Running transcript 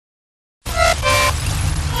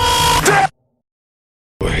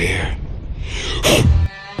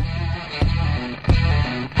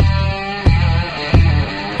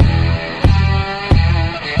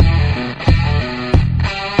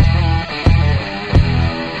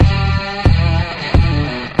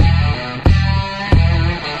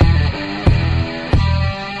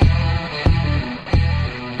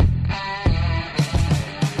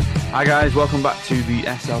Hi guys, welcome back to the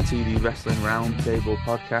SLTD Wrestling Roundtable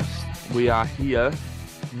podcast. We are here,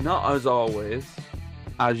 not as always,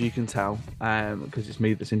 as you can tell, because it's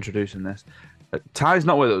me that's introducing this. Ty's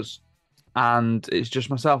not with us, and it's just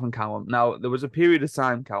myself and Callum. Now, there was a period of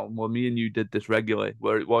time, Callum, where me and you did this regularly,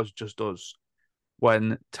 where it was just us,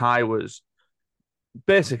 when Ty was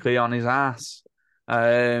basically on his ass,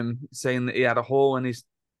 saying that he had a hole in his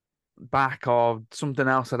back or something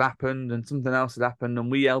else had happened and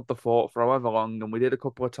we held the fort for however long and we did a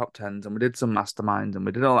couple of top tens and we did some masterminds and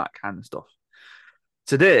we did all that kind of stuff.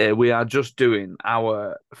 Today we are just doing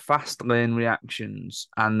our Fastlane reactions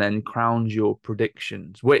and then crown jewel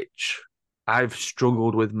predictions, which I've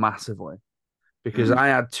struggled with massively because I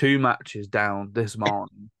had two matches down this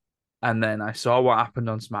morning and then I saw what happened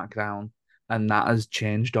on SmackDown and that has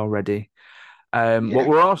changed already. What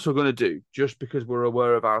we're also going to do, just because we're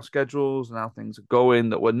aware of our schedules and how things are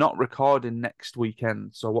going, that we're not recording next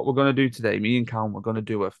weekend. So what we're going to do today, me and Callum, we're going to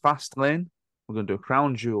do a fast lane, we're going to do a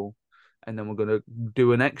crown jewel, and then we're going to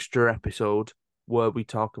do an extra episode where we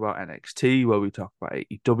talk about NXT, where we talk about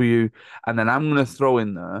AEW, and then I'm going to throw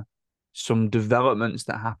in there some developments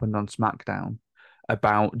that happened on SmackDown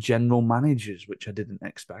about general managers, which I didn't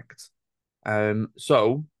expect.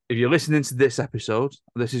 So if you're listening to this episode,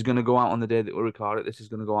 this is going to go out on the day that we record it. This is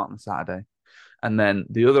going to go out on Saturday. And then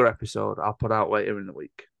the other episode I'll put out later in the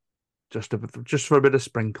week, just for a bit of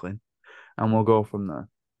sprinkling. And we'll go from there.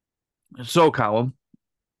 So, Callum,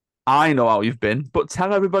 I know how you've been, but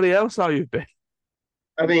tell everybody else how you've been.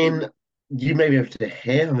 I mean, you may be able to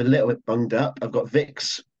hear I'm a little bit bunged up. I've got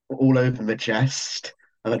Vicks all over my chest.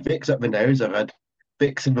 I've had Vicks up my nose. I've had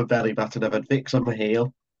Vicks in my belly button. I've had Vicks on my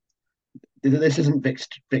heel. This isn't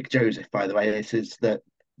Vic Joseph, by the way. This is the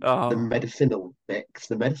Oh, medicinal Vicks.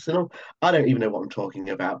 The medicinal. I don't even know what I'm talking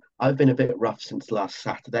about. I've been a bit rough since last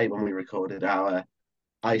Saturday when we recorded our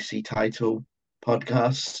IC title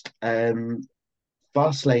podcast.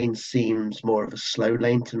 Fastlane seems more of a slow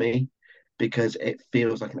lane to me because it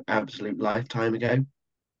feels like an absolute lifetime ago.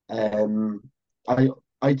 Um, I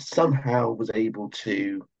I somehow was able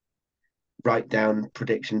to write down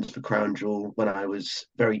predictions for Crown Jewel when I was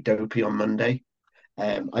very dopey on Monday.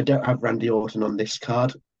 I don't have Randy Orton on this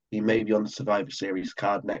card. He may be on the Survivor Series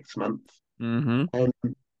card next month. mm-hmm.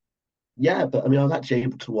 Um, yeah, but I mean, I was actually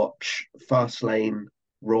able to watch Fastlane,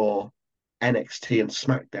 Raw, NXT, and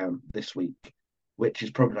SmackDown this week, which is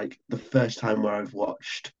probably like the first time where I've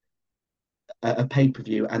watched a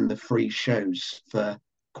pay-per-view and the free shows for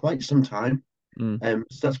quite some time. Mm.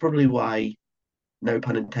 So that's probably why, no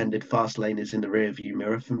pun intended, Fastlane is in the rearview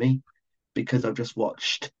mirror for me because I've just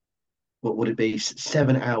watched what would it be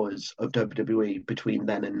 7 hours of WWE between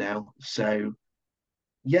then and now. So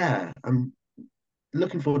yeah, I'm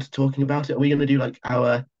looking forward to talking about it. Are we going to do like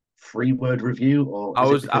our 3 word review, or I is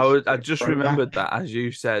it was, I because was, I we're a just throwback? remembered that as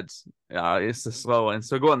you said, it's the slow one.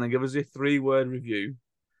 So go on then, give us your 3-word review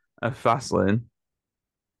of Fastlane.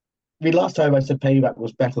 I mean, last time I said Payback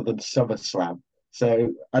was better than SummerSlam,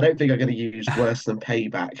 so I don't think I'm going to use worse than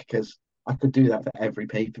Payback because I could do that for every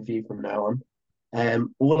pay-per-view from now on.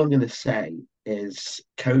 All I'm going to say is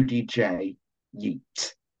Cody J.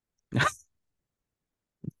 Yeet.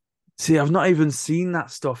 See, I've not even seen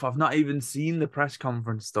that stuff. I've not even seen the press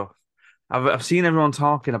conference stuff. I've seen everyone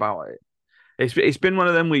talking about it. It's been one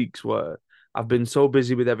of them weeks where I've been so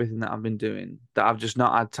busy with everything that I've been doing that I've just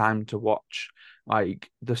not had time to watch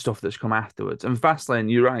like the stuff that's come afterwards. And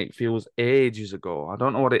Fastlane, you're right, feels ages ago. I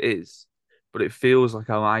don't know what it is, but it feels like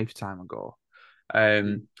a lifetime ago.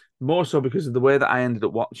 Um, More so because of the way that I ended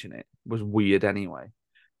up watching it was weird anyway.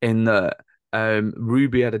 In that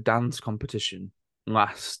Ruby had a dance competition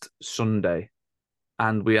last Sunday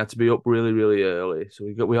and we had to be up really, really early. So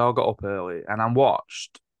we all got up early, and I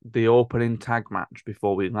watched the opening tag match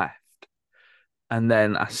before we left, and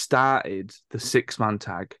then I started the 6-man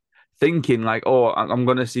tag, thinking like, oh, I'm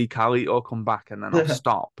gonna see Carlito come back, and then I'll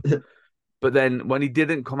stop. But then when he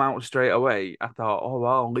didn't come out straight away, I thought, oh,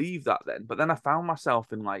 well, I'll leave that then. But then I found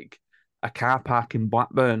myself in like a car park in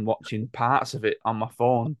Blackburn watching parts of it on my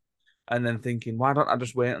phone and then thinking, why don't I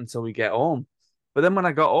just wait until we get home? But then when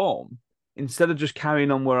I got home, instead of just carrying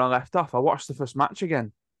on where I left off, I watched the first match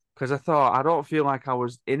again because I thought I don't feel like I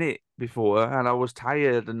was in it before and I was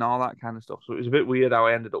tired and all that kind of stuff. So it was a bit weird how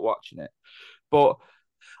I ended up watching it. But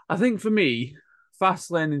I think for me,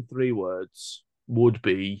 Fastlane in 3 words would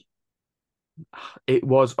be it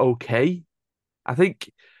was okay. I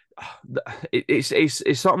think it's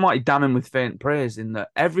sort of like damning with faint praise in that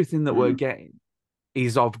everything that we're Mm, getting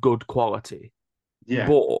is of good quality, yeah,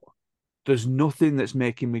 but there's nothing that's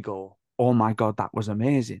making me go, "Oh my God, that was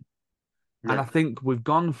amazing." And I no. think we've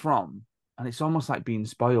gone from, and it's almost like being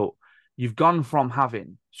spoiled. you've gone from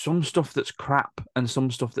having some stuff that's crap and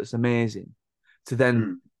some stuff that's amazing to then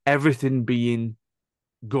Mm, everything being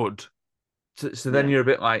good. So then yeah, you're a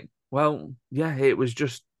bit like, well, yeah, it was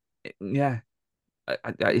just, yeah,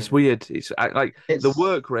 it's yeah. weird. Like the It's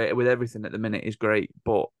work rate with everything at the minute is great,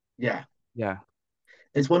 but yeah. yeah,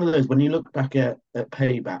 It's one of those when you look back at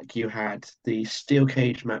Payback, you had the steel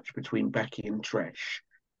cage match between Becky and Trish,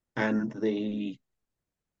 and the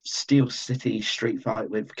Steel City street fight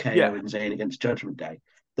with KO yeah, and Zayn against Judgment Day.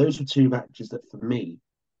 Those were two matches that, for me,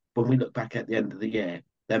 when we look back at the end of the year,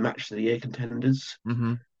 they're match of the year contenders.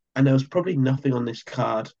 hmm. And there was probably nothing on this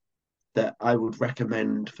card that I would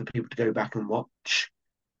recommend for people to go back and watch.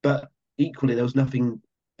 But equally, there was nothing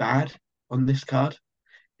bad on this card.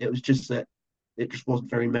 It was just that it just wasn't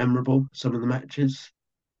very memorable, some of the matches.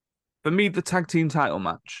 For me, the tag team title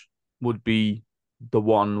match would be the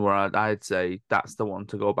one where I'd say that's the one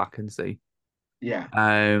to go back and see. Yeah.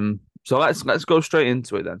 So let's go straight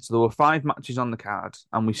into it then. So there were five matches on the card,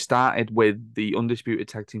 and we started with the undisputed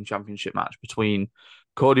tag team championship match between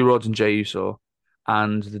Cody Rhodes and Jey Uso,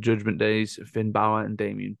 and the Judgment Days, Finn Balor and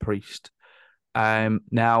Damian Priest.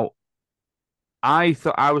 Now I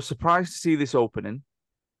thought I was surprised to see this opening,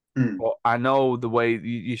 Mm, but I know the way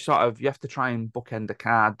you sort of you have to try and bookend a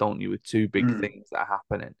card, don't you, with two big mm, things that are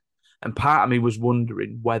happening. And part of me was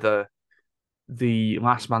wondering whether the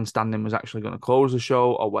last man standing was actually going to close the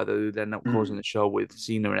show or whether they end up closing mm, the show with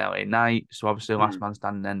Cena and LA Knight. So obviously last mm, man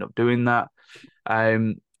standing end up doing that.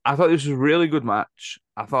 I thought this was a really good match.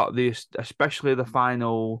 I thought this, especially the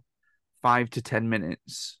final 5 to 10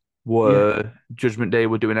 minutes, yeah. were Judgment Day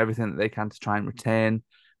were doing everything that they can to try and retain.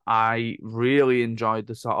 I really enjoyed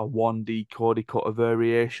the sort of 1D Cody Cutter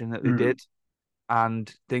variation that they Mm, did,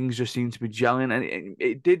 and things just seemed to be gelling. And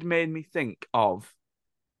it did make me think of,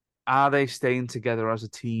 are they staying together as a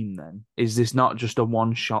team then? Is this not just a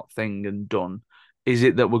one shot thing and done? Is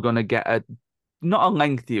it that we're going to get a not a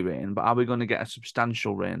lengthy reign, but are we going to get a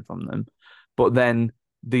substantial reign from them? But then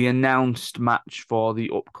the announced match for the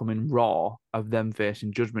upcoming Raw of them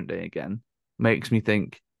facing Judgment Day again makes me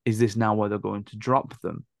think, is this now where they're going to drop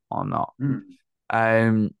them or not? mm,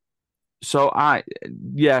 Um, so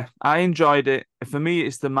yeah, I enjoyed it. For me,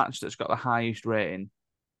 it's the match that's got the highest rating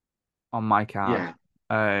on my card. yeah.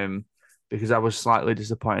 Um, because I was slightly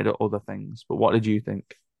disappointed at other things. But what did you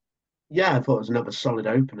think? Yeah, I thought it was another solid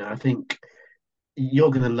opener. I think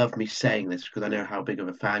you're going to love me saying this because I know how big of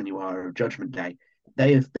a fan you are of Judgment Day.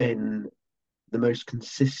 They have been the most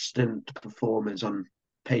consistent performers on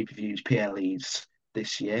pay-per-views, PLEs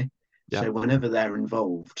this year. Yeah. So whenever they're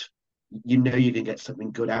involved, you know you can get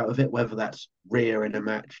something good out of it, whether that's Rhea in a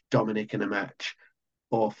match, Dominic in a match,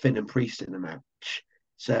 or Finn and Priest in a match.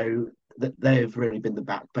 So they have really been the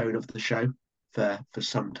backbone of the show for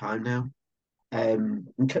some time now. And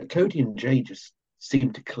Cody and Jay just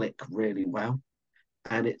seem to click really well.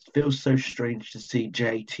 And it feels so strange to see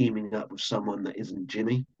Jay teaming up with someone that isn't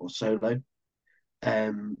Jimmy or Solo.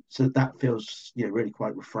 So that feels really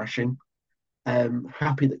quite refreshing.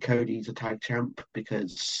 Happy that Cody's a tag champ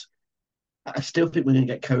because I still think we're going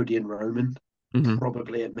to get Cody and Roman Hmm.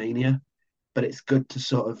 probably at Mania, but it's good to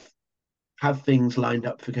sort of have things lined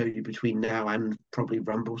up for Cody between now and probably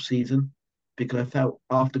Rumble season because I felt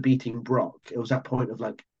after beating Brock, it was that point of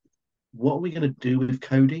like, what are we going to do with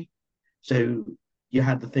Cody? So you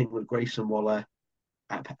had the thing with Grayson Waller.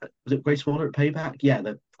 Was it Grayson Waller at Payback? Yeah,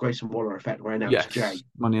 the Grayson Waller effect where I announced Yes, Jay.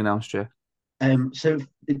 money announced you. So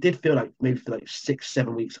it did feel like maybe for like 6,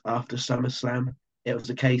 7 weeks after SummerSlam, it was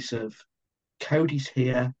a case of Cody's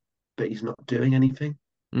here, but he's not doing anything.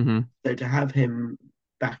 Hmm. So to have him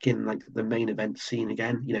back in like the main event scene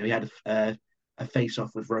again, he had a face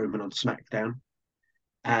off with Roman on SmackDown,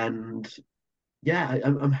 and yeah,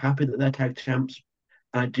 I'm happy that they're tag champs.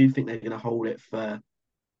 And I do think they're going to hold it for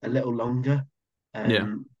a little longer. Yeah.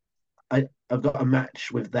 Um, I've got a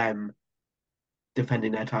match with them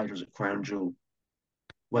defending their titles at Crown Jewel.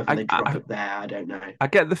 Whether I, they drop I it there, I don't know. I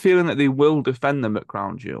get the feeling that they will defend them at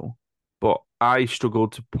Crown Jewel, but I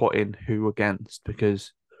struggled to put in who against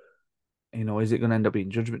because is it going to end up being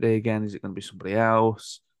Judgment Day again? Is it going to be somebody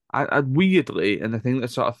else? I weirdly, and the thing that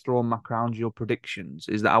sort of thrown my Crown Jewel predictions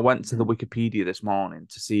is that I went to the Mm, Wikipedia this morning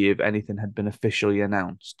to see if anything had been officially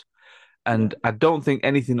announced. yeah, And I don't think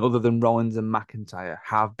anything other than Rollins and McIntyre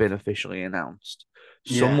have been officially announced.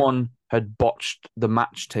 yeah, Someone had botched the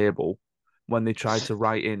match table when they tried to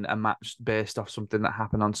write in a match based off something that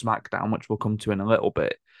happened on SmackDown, which we'll come to in a little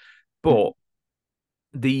bit. But mm,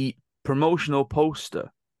 the promotional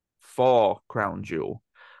poster for Crown Jewel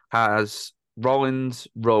has Rollins,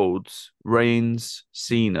 Rhodes, Reigns,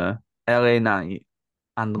 Cena, LA Knight,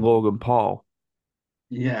 and Logan Paul.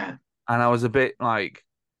 yeah. and I was a bit like,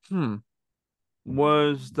 hmm,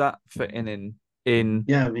 was that fitting in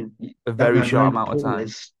Yeah, I mean, a that very man short Logan amount of Paul time?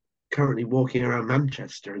 is currently walking around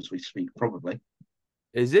Manchester as we speak, probably.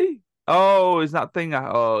 Is he? Oh, is that thing?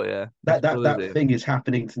 Oh, yeah, his brother's That here. thing is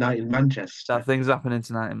happening tonight in That Manchester. thing's happening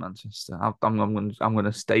tonight in Manchester. I'm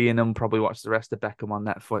gonna stay in and probably watch the rest of Beckham on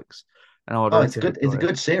Netflix and order Oh, a it's ticket good. It's a for it.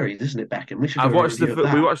 good series, isn't it, Beckham? We should do I've a watched review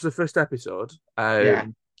of we that. watched the first episode, Yeah.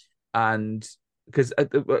 and because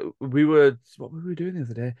we were what were we doing the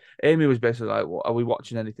other day? Amy was basically like, well, "Are we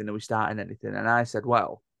watching anything? Are we starting anything?" And I said,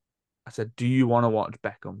 "Well." I said, "Do you want to watch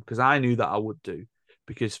Beckham?" Because I knew that I would do.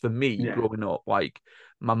 Because for me, Yeah. growing up, like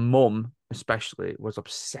my mum especially was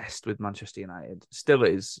obsessed with Manchester United, still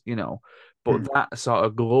is, you know. But Hmm. that sort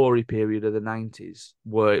of glory period of the 90s,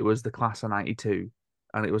 where it was the class of 92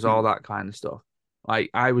 and it was all Hmm. that kind of stuff. Like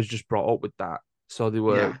I was just brought up with that. So they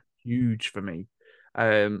were Yeah. huge for me.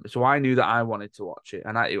 So I knew that I wanted to watch it,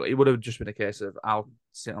 and it would have just been a case of I'll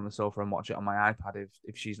sit on the sofa and watch it on my iPad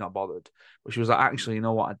if she's not bothered. But she was like, actually, you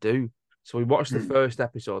know what I do? So we watched the Hmm. first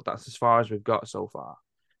episode. That's as far as we've got so far.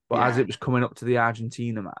 But as Yeah. it was coming up to the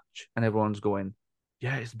Argentina match, and everyone's going,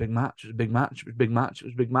 "Yeah, it's a big match. It was a big match. It was a big match. It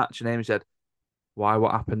was a big match." And Amy said, "Why?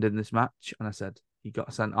 What happened in this match?" And I said, "He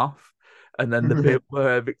got sent off." And then the bit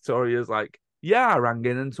where Victoria's like, "Yeah, I rang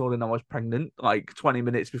in and told him I was pregnant like 20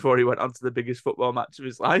 minutes before he went on to the biggest football match of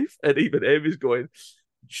his life." And even Amy's going,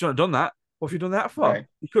 "You shouldn't have done that. What have you done that for? Right.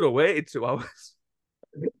 You could have waited 2 hours."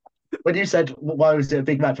 When you said why was it a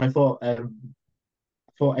big match, I thought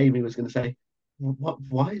Amy was going to say, "What?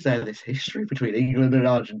 Why is there this history between England and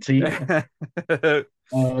Argentina?" The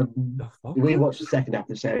We Falklands? watched the second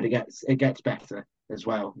episode. It gets better as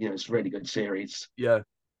well. You know, it's a really good series. Yeah.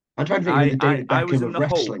 I'm trying to think who the David I was Beckham in of the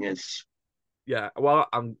hope. wrestling is. Yeah. Well,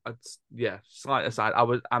 yeah, slight aside.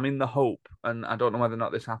 I'm in the hope, and I don't know whether or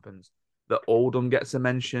not this happens, that Oldham gets a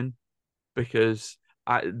mention because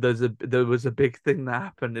there was a big thing that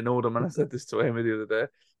happened in Oldham, and I said this to Amy the other day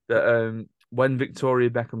that when Victoria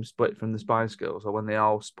Beckham split from the Spice Girls, or when they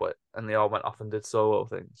all split and they all went off and did solo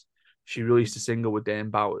things, she released a single with Dane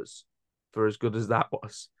Bowers, for as good as that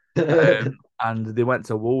was. And they went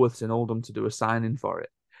to Woolworths in Oldham to do a signing for it.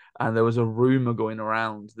 And there was a rumor going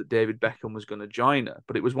around that David Beckham was going to join her,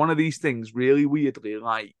 but it was one of these things really weirdly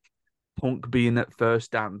like Punk being at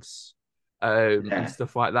First Dance and Yeah.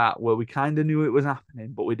 stuff like that, where we kind of knew it was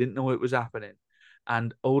happening, but we didn't know it was happening.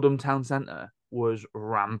 And Oldham Town Centre was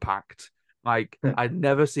rampacked. Like I'd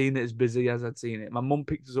never seen it as busy as I'd seen it. My mum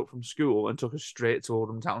picked us up from school and took us straight to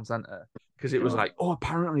Oldham Town Centre because it was God. like, oh,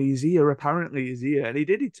 apparently he's here, apparently he's here, and he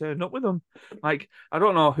did. He turned up with them. Like I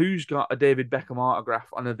don't know who's got a David Beckham autograph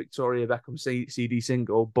on a Victoria Beckham CD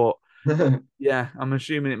single, but yeah, I'm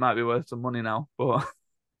assuming it might be worth some money now. But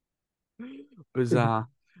bizarre.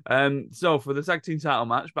 So for the tag team title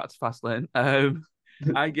match, back to Fastlane.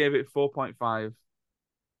 I gave it 4.5.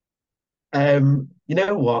 You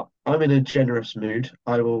know what? I'm in a generous mood.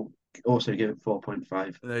 I will also give it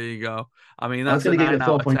 4.5. There you go. I mean, I was that's a going to give it 9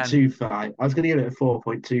 out of 10. 4.25. I was going to give it a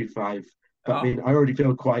 4.25, but I Oh, mean, I already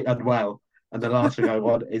feel quite unwell, and the last thing I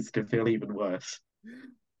want is to feel even worse.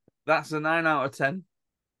 that's a 9 out of 10.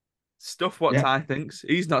 Stuff what Yeah. Ty thinks.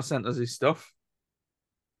 He's not sent us his stuff.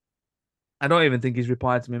 I don't even think he's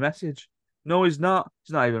replied to my message. No, he's not.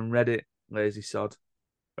 He's not even read it. Lazy sod.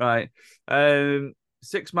 Right. Um,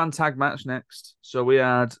 6-man tag match next. So we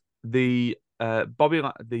had the Bobby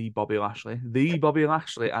Lashley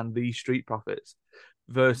and the Street Profits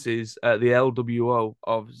versus the LWO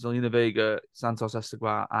of Zelina Vega, Santos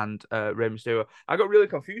Escobar, and Rey Mysterio. I got really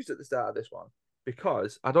confused at the start of this one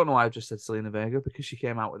because I don't know why I just said Zelina Vega because she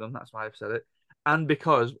came out with them. That's why I've said it. And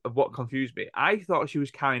because of what confused me, I thought she was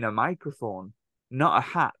carrying a microphone, not a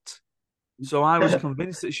hat. So I was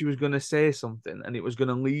convinced that she was going to say something and it was going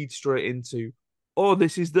to lead straight into, oh,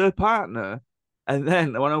 this is their partner. And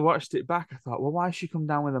then when I watched it back, I thought, well, why has she come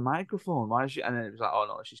down with a microphone? Why is she? And then it was like, oh,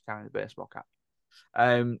 no, she's carrying a baseball cap.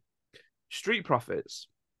 Um, Street Profits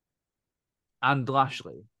and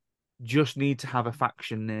Lashley just need to have a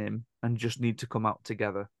faction name and just need to come out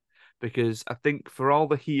together. Because I think for all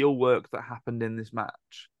the heel work that happened in this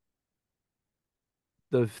match,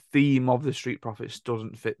 the theme of the Street Profits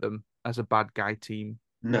doesn't fit them as a bad guy team.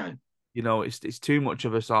 No. You know, it's too much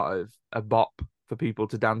of a sort of a bop for people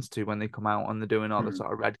to dance to when they come out and they're doing all the Mm.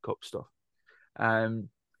 sort of red cup stuff. Um,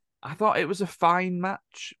 I thought it was a fine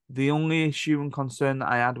match. The only issue and concern that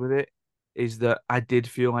I had with it is that I did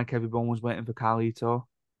feel like everyone was waiting for Carlito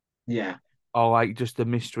Yeah. or like just a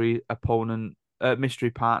mystery opponent,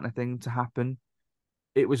 mystery partner thing to happen.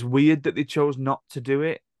 It was weird that they chose not to do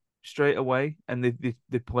it straight away, and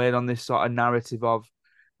they played on this sort of narrative of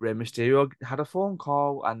Rey Mysterio had a phone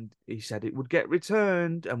call and he said it would get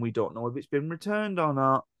returned, and we don't know if it's been returned or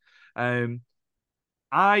not. Um,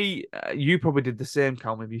 you probably did the same,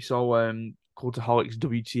 Calm, if you saw Cultaholic's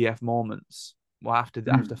WTF moments, well, after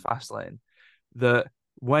Hmm. Fastlane, that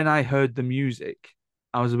when I heard the music,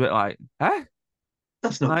 I was a bit like, eh?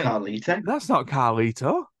 That's not Like, Carlito. that's not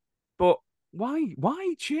Carlito. But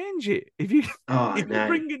why change it? If you Oh if you're no.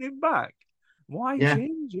 bringing him back, why Yeah.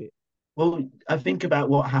 change it? Well, I think about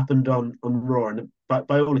what happened on Raw, and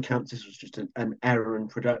by all accounts, this was just an error in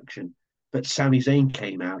production. But Sami Zayn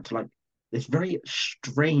came out to like this very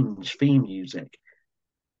strange theme music,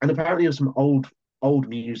 and apparently it was some old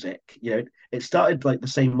music. It started like the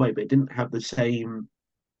same way, but it didn't have the same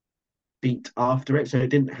beat after it, so it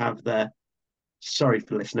didn't have the. Sorry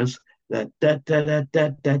for listeners. The da da da da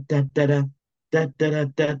da da da da da da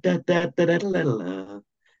da da da da da da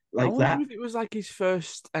I like wonder that. if it was like his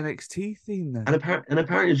first NXT theme then. And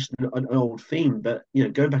apparently it's just an old theme, but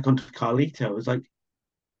going back onto Carlito, it was like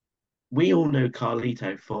we all know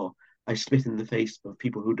Carlito for I spit in the face of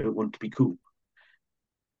people who don't want to be cool.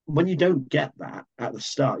 When you don't get that at the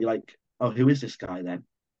start, you're like, oh, who is this guy then?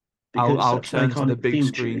 Because it's I'll such an turn to the iconic big theme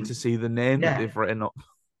screen to tune. see the name that Yeah, they've written up.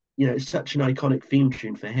 it's such an iconic theme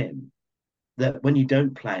tune for him that when you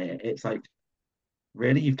don't play it, it's like,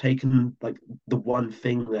 really, you've taken like the one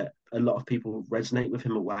thing that a lot of people resonate with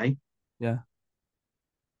him away. Yeah.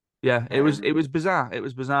 Yeah, it Um, was bizarre. It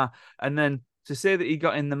was bizarre. And then to say that he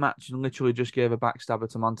got in the match and literally just gave a backstabber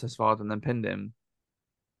to Montez Ford and then pinned him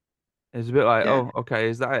is a bit like, yeah, oh, okay,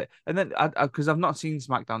 is that it? And then because I've not seen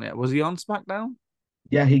SmackDown yet. Was he on SmackDown?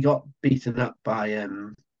 yeah, he got beaten up by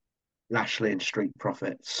Lashley and Street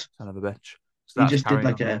Profits. Son of a bitch. So He that's just did carrying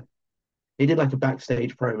like on a now. he did like a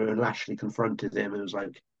backstage promo, and Lashley confronted him and was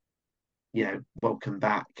like, welcome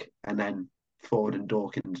back. And then Ford and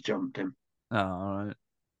Dawkins jumped him. Oh, all right.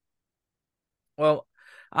 Well,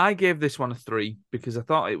 I gave this one a 3 because I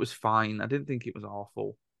thought it was fine. I didn't think it was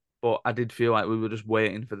awful, but I did feel like we were just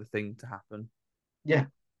waiting for the thing to happen. Yeah,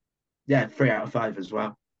 yeah, 3 out of 5 as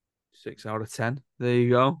well. 6 out of 10. There you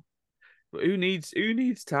go. But who needs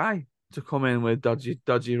Ty to come in with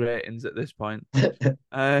dodgy ratings at this point?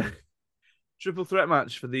 Uh, triple threat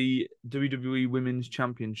match for the WWE Women's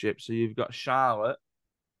Championship. So you've got Charlotte,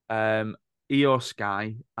 um, Io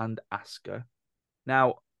Sky, and Asuka.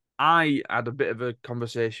 Now, I had a bit of a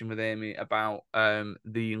conversation with Amy about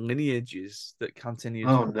the lineages that continued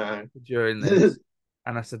Oh no. during this,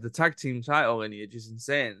 and I said the tag team title lineage is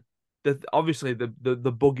insane. Obviously the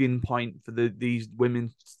bugging point for these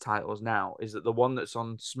women's titles now is that the one that's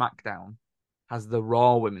on SmackDown has the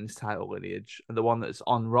Raw women's title lineage, and the one that's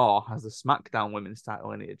on Raw has the SmackDown women's title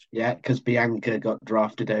lineage. Yeah, because Bianca got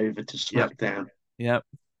drafted over to Yep, SmackDown. yep.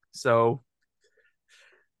 So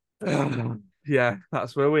yeah,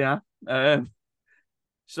 that's where we are.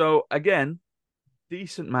 So again,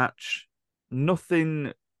 decent match.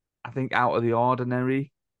 Nothing, I think, out of the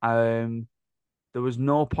ordinary. Um, there was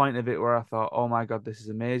no point of it where I thought, "Oh my god, this is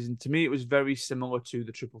amazing." To me, it was very similar to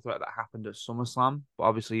the triple threat that happened at SummerSlam, but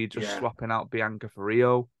obviously you're just Yeah. swapping out Bianca for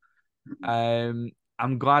Rio.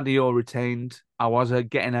 I'm glad Rio retained. I was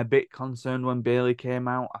getting a bit concerned when Bailey came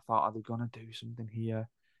out. I thought, are they gonna do something here?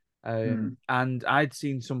 Mm. And I'd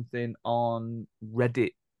seen something on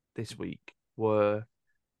Reddit this week where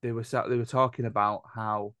they were talking about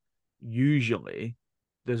how usually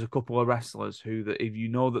there's a couple of wrestlers who that if you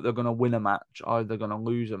know that they're going to win a match or they're going to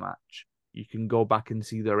lose a match, you can go back and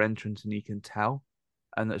see their entrance and you can tell.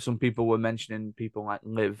 And that some people were mentioning people like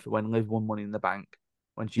Liv when Liv won Money in the Bank.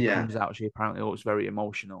 When she Yeah. comes out, she apparently looks very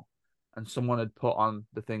emotional. And someone had put on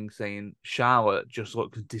the thing saying Charlotte just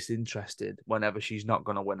looks disinterested whenever she's not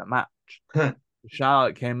going to win a match.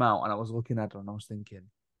 Charlotte came out and I was looking at her and I was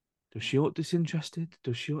thinking, does she look disinterested?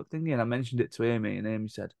 Does she look thingy? And I mentioned it to Amy, and Amy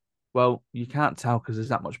said, well, you can't tell because there's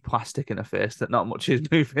that much plastic in her face that not much is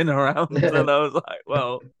moving around. And I was like,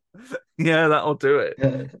 well, yeah, that'll do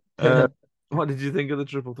it. Uh, what did you think of the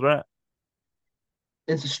triple threat?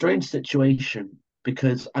 It's a strange situation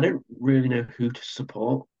because I don't really know who to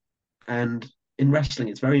support. And in wrestling,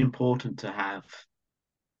 it's very important to have,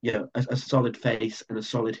 a solid face and a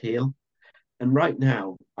solid heel. And right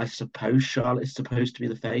now, I suppose Charlotte is supposed to be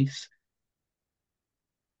the face,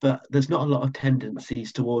 but there's not a lot of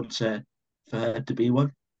tendencies towards her for her to be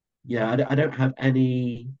one. Yeah, I don't have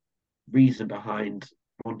any reason behind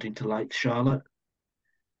wanting to like Charlotte.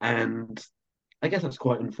 And I guess that's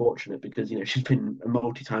quite unfortunate because, she's been a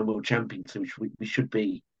multi-time world champion, so we should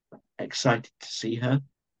be excited to see her.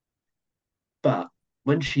 But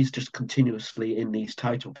when she's just continuously in these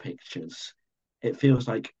title pictures, it feels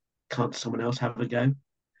like, can't someone else have a go?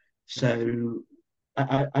 So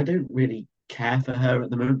I don't really care for her at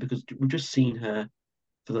the moment because we've just seen her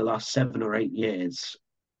for the last 7 or 8 years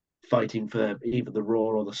fighting for either the Raw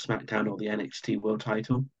or the SmackDown or the NXT World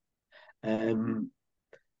Title. Um,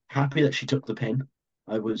 Happy that she took the pin.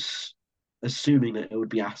 I was assuming that it would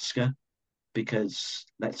be Asuka because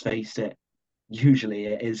let's face it, usually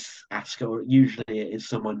it is Asuka, or usually it is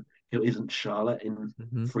someone who isn't Charlotte in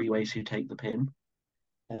Hmm. three ways who take the pin.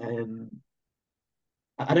 Um,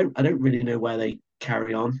 I don't really know where they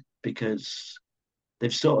carry on because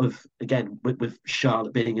they've sort of again with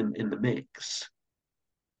Charlotte being in the mix,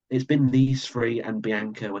 it's been these three and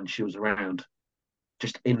Bianca when she was around,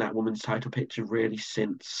 just in that woman's title picture really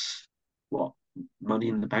since what Money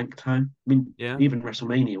in the Bank time. I mean, Yeah. even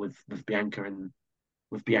WrestleMania with Bianca and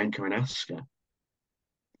Asuka.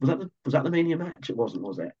 Was that the Mania match? It wasn't,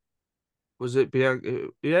 was it? Was it Bianca?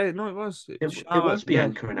 Yeah, no, it was. It Charlotte, was yeah.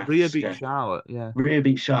 Bianca and Rhea beat Asuka. Charlotte, yeah. Rhea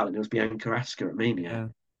beat Charlotte. And it was Bianca Asuka at Mania.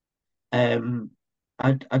 Yeah. Um,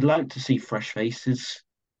 I'd like to see fresh faces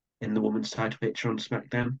in the women's title picture on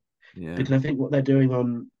SmackDown Yeah. because I think what they're doing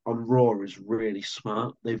on Raw is really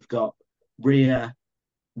smart. They've got Rhea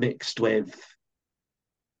mixed with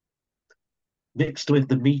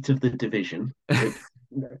the meat of the division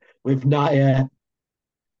with Nia,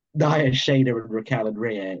 Shayna, and Raquel and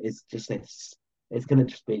Rhea is just this. It's going to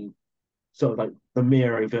just be sort of like the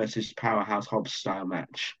Miro versus Powerhouse Hobbs style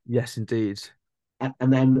match. Yes, indeed.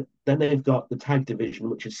 And then they've got the tag division,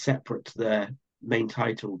 which is separate to their main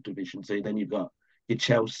title division. So then you've got your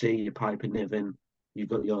Chelsea, your Piper Niven, you've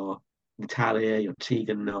got your Natalia, your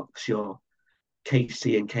Tegan Knox, your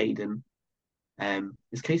Casey and Caden.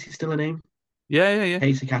 Is Casey still a name? Yeah, yeah, yeah.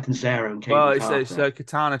 Casey Catanzaro and Well, Caden it's Carter. a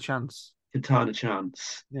Katana chance. Katana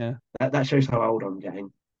Chance. Yeah. That shows how old I'm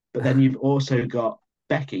getting. But then you've also got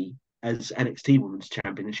Becky as NXT Women's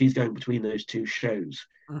Champion, and she's going between those two shows.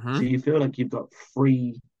 So Hmm. you feel like you've got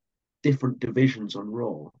three different divisions on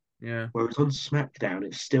Raw, Yeah. whereas on SmackDown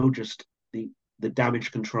it's still just the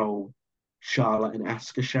Damage Control, Charlotte and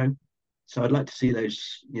Asuka show. So I'd like to see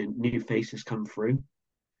those new faces come through.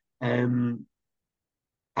 Um,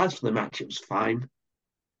 as for the match, it was fine.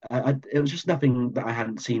 It was just nothing that I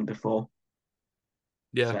hadn't seen before.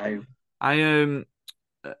 Yeah. So I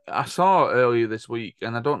I saw earlier this week,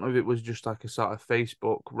 and I don't know if it was just like a sort of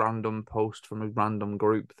Facebook random post from a random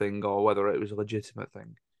group thing or whether it was a legitimate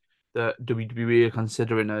thing, that WWE are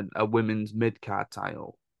considering a women's mid card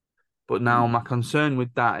title. But now mm, my concern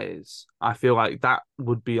with that is I feel like that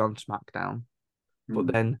would be on SmackDown. But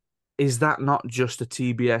mm, then is that not just a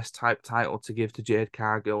TBS type title to give to Jade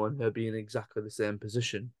Cargill and her being in exactly the same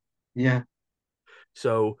position? yeah,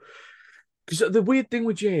 So, because the weird thing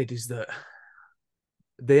with Jade is that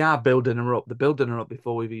they are building her up. They're building her up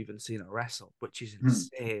before we've even seen her wrestle, which is mm,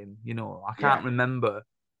 insane. You know, I can't yeah, remember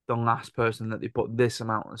the last person that they put this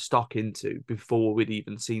amount of stock into before we'd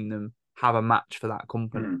even seen them have a match for that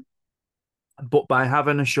company. mm, But by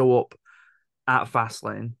having a show up at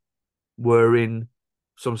Fastlane, we're in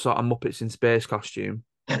some sort of Muppets in Space costume,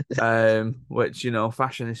 which,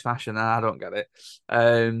 fashion is fashion, and I don't get it.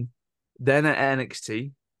 Then at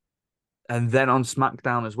NXT, and then on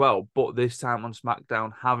SmackDown as well. But this time on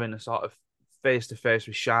SmackDown, having a sort of face to face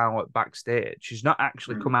with Charlotte backstage. She's not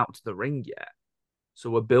actually mm, come out to the ring yet.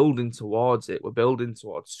 So we're building towards it. We're building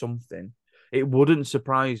towards something. It wouldn't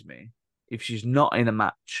surprise me if she's not in a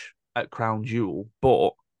match at Crown Jewel,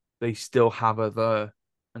 but they still have her there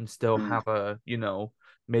and still mm, have her,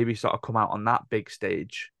 maybe sort of come out on that big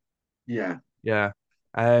stage. yeah. Yeah.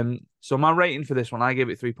 So my rating for this one, I gave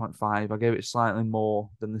it 3.5. I gave it slightly more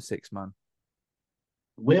than the six man.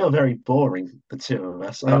 We are very boring, the two of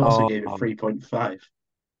us. I also Oh, gave it 3.5.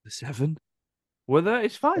 the seven. Whether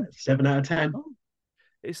it's fine. 7 out of 10. Oh.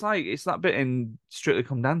 It's that bit in Strictly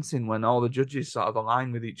Come Dancing when all the judges sort of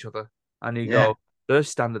align with each other and you Yeah. go, there's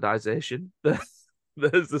standardization.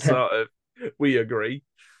 There's the sort of we agree.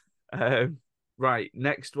 Um, right,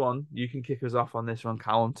 next one. You can kick us off on this one,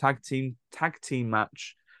 Callum. Tag team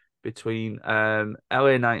match between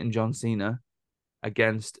LA Knight and John Cena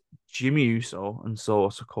against Jimmy Uso and Solo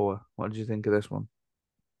Sikoa. What did you think of this one?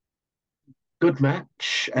 Good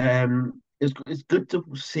match. It's good to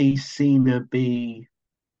see Cena be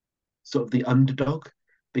sort of the underdog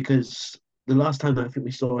because the last time I think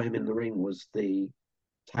we saw him in the ring was the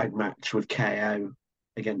tag match with KO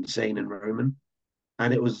against Zayn and Roman.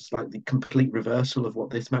 And it was like the complete reversal of what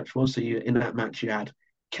this match was. So you in that match you had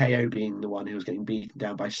KO being the one who was getting beaten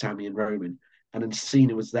down by Sammy and Roman, and then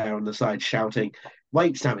Cena was there on the side shouting,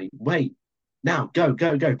 "Wait, Sammy, wait! Now, go,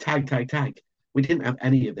 go, go! Tag, tag, tag!" We didn't have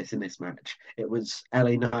any of this in this match. It was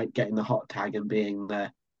LA Knight getting the hot tag and being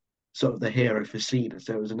the sort of the hero for Cena.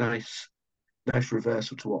 So it was a nice. nice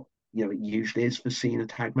reversal to what it usually is for Cena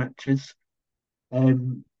tag matches.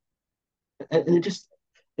 Um, and it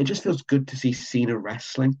just feels good to see Cena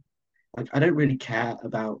wrestling. Like I don't really care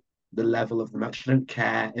about the level of the match. I don't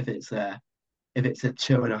care if it's a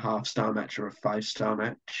 2.5 star match or a 5 star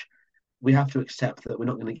match. We have to accept that we're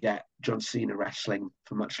not going to get John Cena wrestling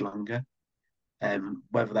for much longer.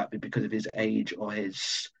 Whether that be because of his age or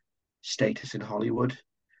his status in Hollywood,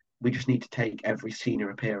 we just need to take every Cena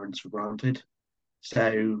appearance for granted.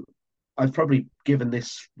 So I've probably given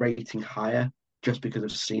this rating higher just because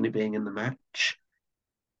of Cena being in the match.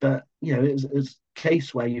 But it was a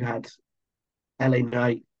case where you had LA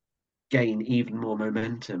Knight gain even more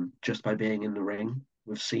momentum just by being in the ring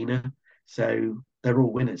with Cena. So they're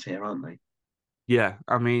all winners here, aren't they? Yeah,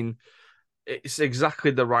 I mean, it's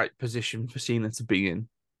exactly the right position for Cena to be in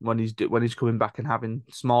when he's coming back and having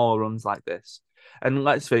smaller runs like this. And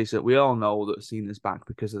let's face it, we all know that Cena's back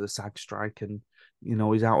because of the SAG strike, and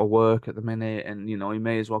he's out of work at the minute, and he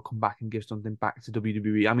may as well come back and give something back to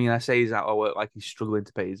WWE. I mean, I say he's out of work like he's struggling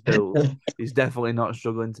to pay his bills. He's definitely not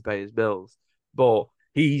struggling to pay his bills, but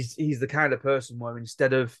he's the kind of person where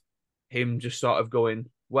instead of him just sort of going,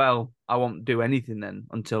 well, I won't do anything then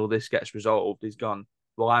until this gets resolved, he's gone,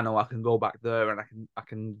 well, I know I can go back there and I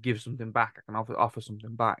can give something back. I can offer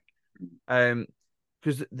something back. Um,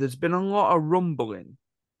 because there's been a lot of rumbling,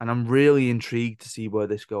 and I'm really intrigued to see where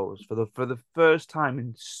this goes. For the first time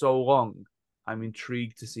in so long, I'm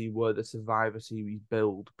intrigued to see where the Survivor Series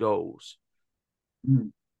build goes.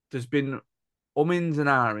 Mm, There's been ummings and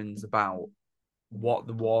ahhings about what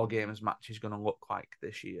the War Games match is going to look like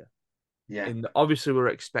this year. yeah. And obviously, we're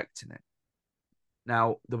expecting it.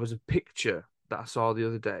 Now, there was a picture that I saw the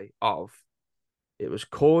other day of it was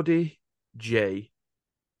Cody, Jay,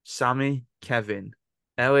 Sammy, Kevin,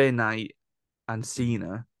 LA Knight, and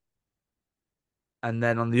Cena. And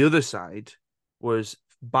then on the other side was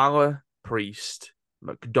Balor, Priest,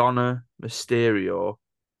 McDonough, Mysterio,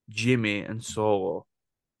 Jimmy, and Solo.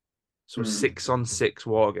 So Mm, 6-on-6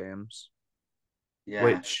 war games, yeah.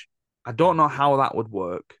 which I don't know how that would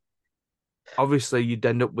work. Obviously, you'd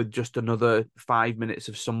end up with just another 5 minutes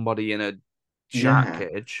of somebody in a shark Yeah.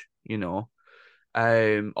 cage,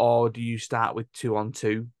 or do you start with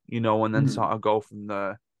 2-on-2, and then Mm, sort of go from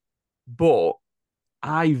there? But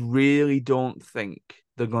I really don't think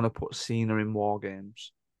they're gonna put Cena in War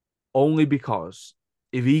Games, only because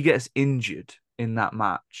if he gets injured in that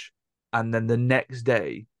match, and then the next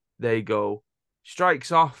day they go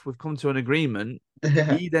strikes off, we've come to an agreement,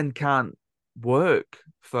 yeah. he then can't work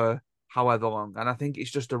for however long, and I think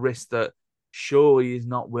it's just a risk that surely he's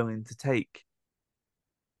not willing to take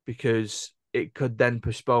because it could then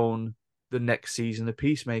postpone the next season of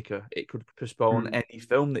Peacemaker. It could postpone Mm, any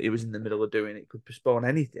film that he was in the middle of doing. It could postpone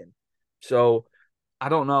anything. So I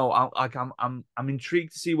don't know. I'm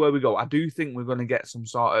intrigued to see where we go. I do think we're going to get some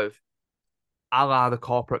sort of a la the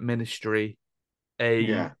corporate ministry, a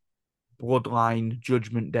yeah. bloodline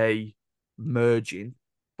Judgment Day merging.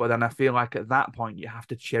 But then I feel like at that point you have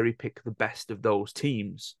to cherry pick the best of those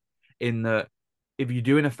teams. In that, if you're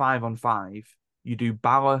doing a 5-on-5, you do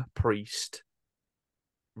Balor, Priest,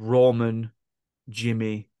 Roman,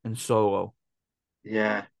 Jimmy, and Solo.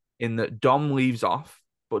 Yeah. In that Dom leaves off,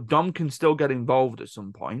 but Dom can still get involved at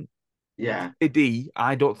some point. Yeah. JD,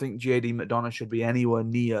 I don't think JD McDonough should be anywhere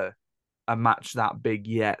near a match that big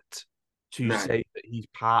yet to No. say that he's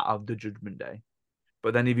part of the Judgment Day.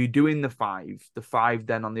 But then if you're doing the five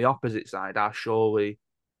then on the opposite side are surely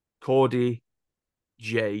Cody,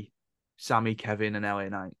 Jay, Sammy, Kevin, and LA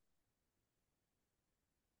Knight.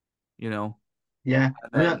 You know, Yeah.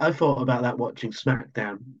 and I mean, then I thought about that watching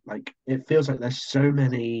SmackDown. Like, it feels like there's so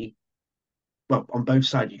many, well, on both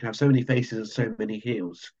sides, you can have so many faces and so many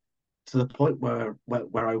heels to the point where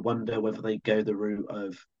I wonder whether they go the route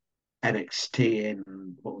of NXT in,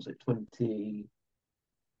 what was it,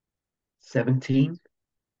 2017,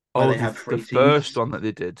 where oh, they the have the three first teams. one that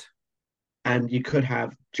they did. And you could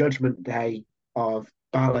have Judgment Day of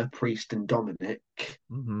Balor, Priest, and Dominic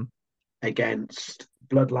Mm-hmm. against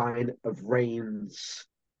Bloodline of Reigns,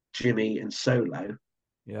 Jimmy, and Solo.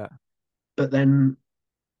 Yeah. But then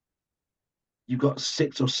you've got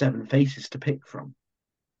 6 or 7 faces to pick from.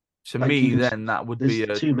 To Like you me, can, then that would be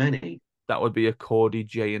there's a too many. Cody,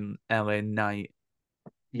 Jay, and LA Knight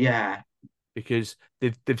Yeah, because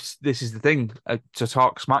they've this is the thing to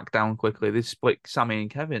talk SmackDown quickly. They split Sammy and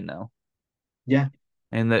Kevin now, yeah.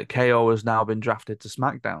 and that KO has now been drafted to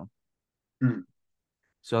SmackDown. Mm.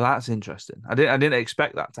 So that's interesting. I didn't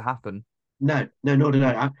expect that to happen. No, no, nor did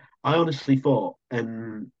I. I honestly thought,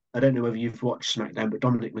 and I don't know whether you've watched SmackDown, but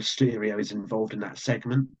Dominic Mysterio is involved in that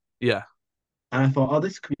segment. Yeah, And I thought, oh,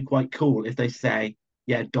 this could be quite cool if they say,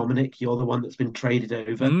 yeah, Dominic, you're the one that's been traded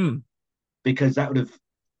over, Mm, because that would have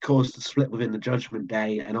caused a split within the Judgment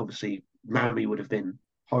Day, and obviously Mami would have been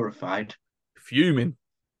horrified, fuming.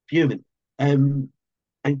 fuming. And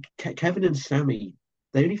Kevin and Sammy,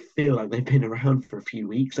 they only feel like they've been around for a few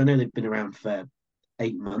weeks. I know they've been around for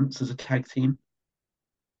 8 months as a tag team,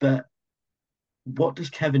 but what does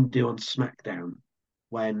Kevin do on SmackDown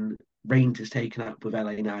when Reigns is taken up with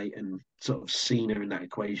LA Knight and sort of Cena in that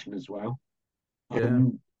equation as well? Yeah.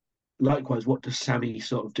 And likewise, what does Sammy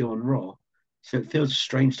sort of do on Raw? So it feels a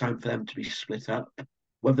strange time for them to be split up.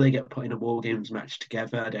 Whether they get put in a War Games match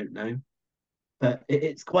together, I don't know. But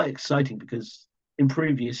it's quite exciting because in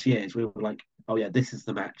previous years, we were like, oh, yeah, this is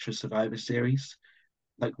the match for Survivor Series.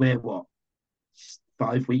 Like, we're what,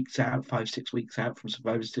 5 weeks out, 5, 6 weeks out from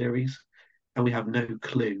Survivor Series, and we have no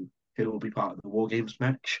clue who will be part of the War Games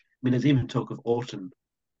match. I mean, there's even talk of Orton.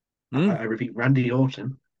 I Mm. repeat, Randy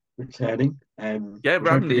Orton returning, Get which I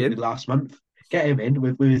Randy predicted in. last month. Get him in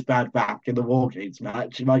with his bad back in the War Games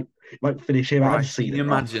match. He might finish him and Christ, can you Cena off.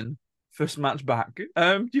 imagine? First match back.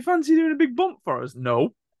 Do you fancy doing a big bump for us?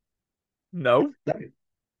 No. No. No,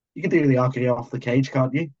 you can do the RKO off the cage,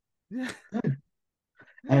 can't you?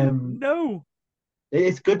 Um, No.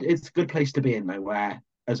 it's good. It's a good place to be in though, where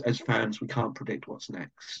as fans we can't predict what's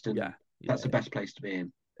next, Yeah. and that's Yeah. the best place to be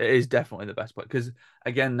in. It is definitely the best play because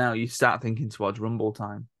again now you start thinking towards Rumble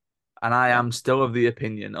time, and I Yeah, am still of the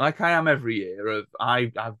opinion, like I am every year, of I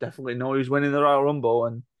definitely know who's winning the Royal Rumble,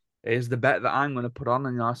 and it is the bet that I'm going to put on.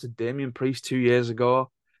 And I said Damian Priest 2 years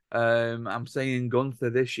ago. I'm saying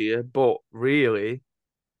Gunther this year, but really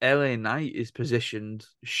LA Knight is positioned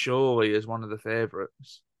surely as one of the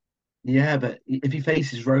favourites. yeah, but if he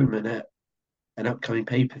faces Roman at an upcoming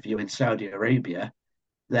pay per view in Saudi Arabia,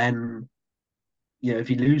 then if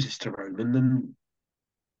he loses to Roman, then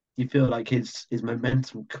you feel like his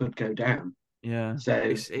momentum could go down. Yeah, So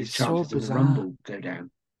it's his so chances in the bizarre Rumble go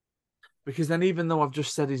down. because then even though I've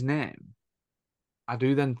just said his name, I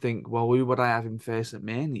do then think, well, who would I have him face at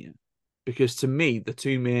Mania? Because to me, the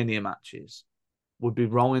two Mania matches would be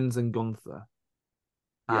Rollins and Gunther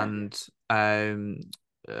Yeah, and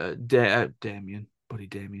Damien, buddy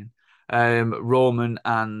Damien, Roman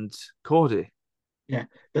and Cody. yeah.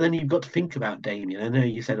 But then you've got to think about Damien. I know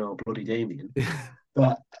you said, "Oh, bloody Damien,"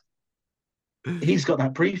 but he's got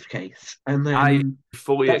that briefcase, and I then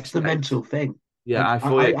fully that's the expect, mental thing. yeah, Like I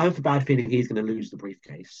fully, I have a bad feeling he's going to lose the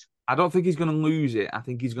briefcase. I don't think he's going to lose it. I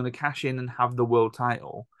think he's going to cash in and have the world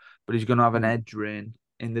title, but he's going to have an Mm, edge reign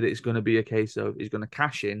in that it's going to be a case of he's going to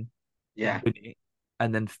cash in, yeah, win it,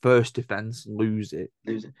 and then first defense lose it.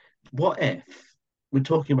 lose it. What if we're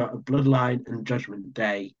talking about a Bloodline and Judgment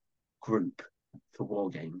Day group for War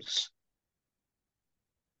Games?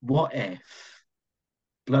 What if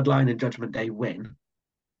Bloodline and Judgment Day win,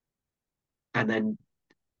 and then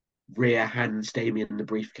Rhea hands Damien the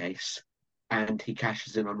briefcase, and he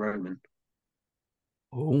cashes in on Roman?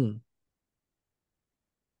 Oh,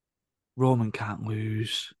 Roman can't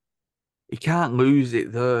lose. He can't lose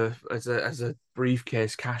it there as a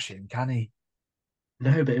briefcase cash in, can he?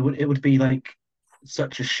 No, but it would be like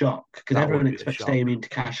such a shock because That everyone would be a expects shock. Damien to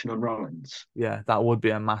cash in on Rollins. Yeah, that would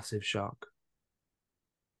be a massive shock.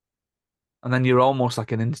 And then you're almost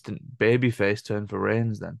like an instant babyface turn for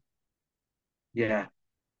Reigns then. Yeah,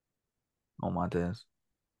 Oh my days.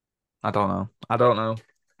 I don't know. I don't know.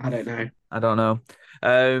 I don't know. I don't know.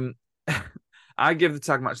 Um, I give the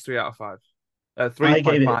tag match 3 out of 5. I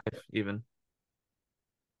gave it 3.5 even.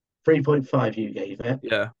 3.5. You gave it.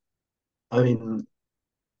 Yeah. I mean,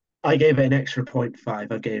 I gave it an extra point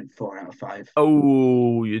 0.5. I gave it 4 out of 5.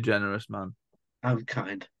 Oh, you're generous, man. I'm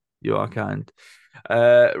kind. You are kind.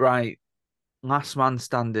 Right. Last man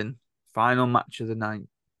standing. Final match of the night.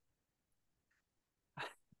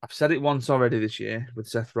 I've said it once already this year with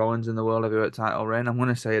Seth Rollins in the World Heavyweight title reign. I'm going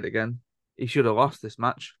to say it again. He should have lost this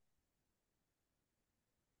match.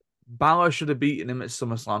 Balor should have beaten him at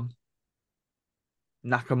SummerSlam.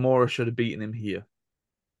 Nakamura should have beaten him here.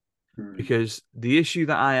 Hmm. Because the issue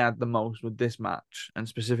that I had the most with this match, and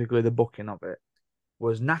specifically the booking of it,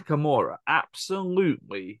 was Nakamura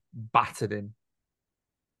absolutely battered him.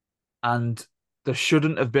 And there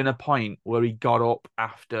shouldn't have been a point where he got up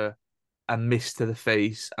after a miss to the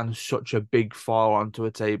face and such a big fall onto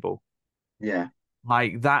a table. Yeah.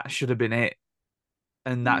 Like that should have been it.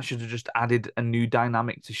 And that should have just added a new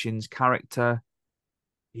dynamic to Shin's character.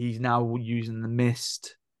 He's now using the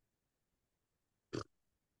mist.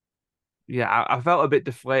 Yeah, I felt a bit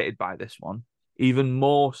deflated by this one. Even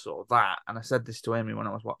more so that, and I said this to Amy when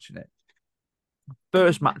I was watching it.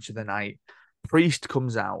 First match of the night, Priest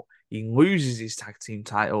comes out. He loses his tag team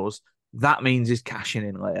titles That means he's cashing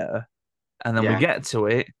in later. And then we Yeah. get to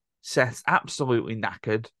it. Seth's absolutely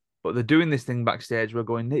knackered, but they're doing this thing backstage. We're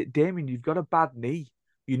going, Damien, you've got a bad knee.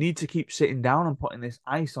 You need to keep sitting down and putting this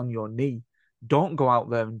ice on your knee. Don't go out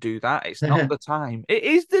there and do that. It's not the time. It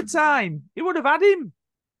is the time. He would have had him.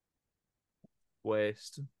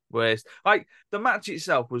 Waste. Waste. Like, the match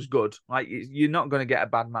itself was good. Like, you're not going to get a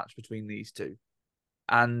bad match between these two.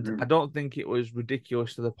 And I Mm. don't think it was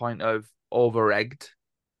ridiculous to the point of over-egged.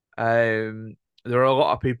 Um, there are a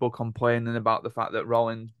lot of people complaining about the fact that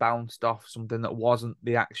Rollins bounced off something that wasn't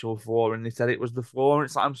the actual floor, and they said it was the floor. And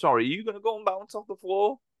it's like, I'm sorry, are you going to go and bounce off the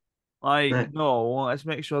floor? Like, No. no, let's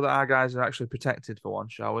make sure that our guys are actually protected for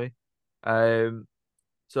once, shall we? Um,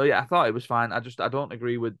 so yeah, I thought it was fine. I don't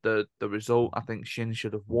agree with the result. I think Shin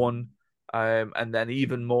should have won. And then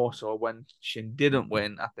even more so when Shin didn't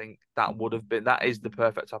win, I think that is the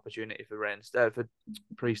perfect opportunity for for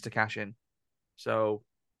Priest to cash in. So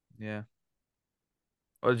yeah.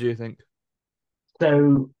 What did you think?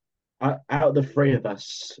 So, out of the three of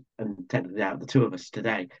us, and technically out of the two of us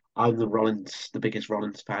today, I'm the biggest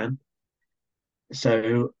Rollins fan.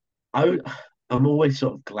 So, I, I'm always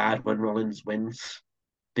sort of glad when Rollins wins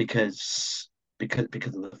because because of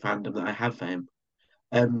the fandom that I have for him.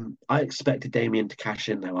 I expected Damien to cash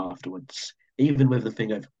in though afterwards, even with the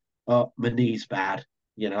thing of, oh, my knee's bad.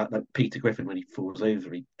 You know, like Peter Griffin when he falls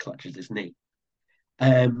over, he clutches his knee.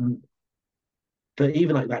 Um, but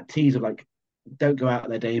even like that tease of like, don't go out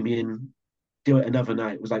there, Damien, do it another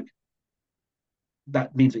night was like,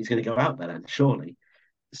 that means that he's going to go out there then, surely.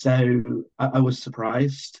 So I was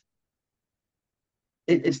surprised.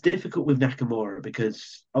 It's difficult with Nakamura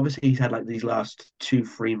because obviously he's had like these last 2,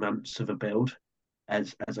 3 months of a build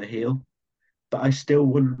as a heel, but I still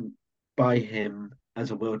wouldn't buy him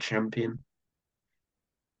as a world champion.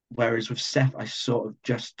 Whereas with Seth, I sort of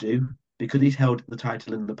just do because he's held the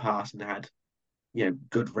title in the past and had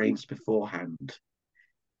good reigns beforehand.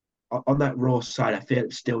 On that Raw side, I feel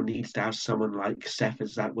it still needs to have someone like Seth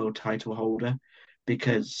as that world title holder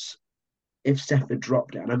because if Seth had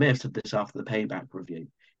dropped it, and I may have said this after the payback review,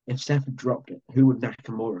 if Seth had dropped it, who would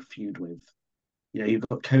Nakamura feud with? You've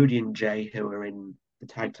got Cody and Jay who are in the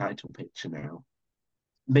tag title picture now.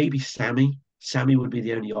 Maybe Sammy. Sammy would be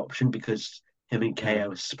the only option because him and Yeah.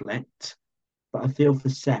 KO are split. But I feel for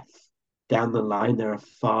Seth down the line, there are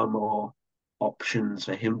far more options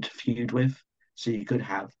for him to feud with. So you could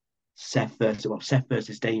have Seth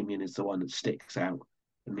versus Damien is the one that sticks out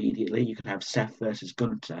immediately. You could have Seth versus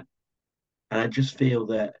Gunter. And I just feel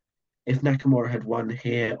that if Nakamura had won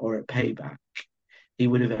here or at Payback, he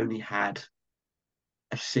would have only had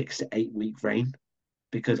a 6 to 8 week reign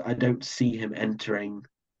because I don't see him entering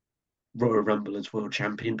Royal Rumble as world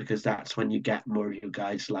champion because that's when you get more of your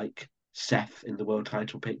guys like Seth in the world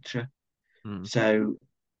title picture. Hmm. So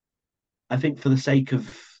I think for the sake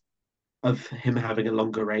of him having a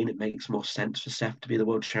longer reign, it makes more sense for Seth to be the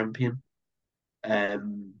world champion.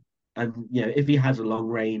 Um, and if he has a long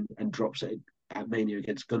reign and drops it at Mania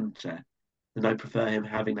against Gunter, then I prefer him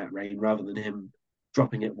having that reign rather than him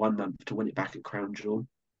dropping it 1 month to win it back at Crown Jewel.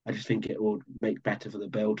 I just think it would make better for the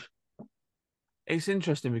build. It's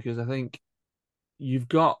interesting because I think you've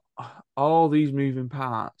got all these moving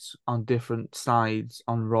parts on different sides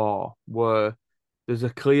on Raw where there's a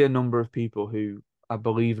clear number of people who are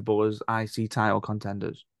believable as IC title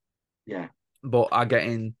contenders, Yeah. but are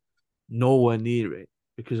getting nowhere near it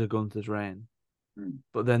because of Gunther's reign. Mm.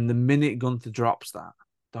 But then the minute Gunther drops that,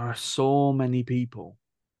 there are so many people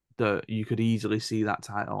that you could easily see that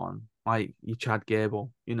title on. Like you Chad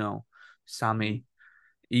Gable, Mm. Sammy,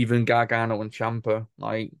 even Gargano and Champa.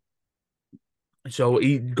 Like so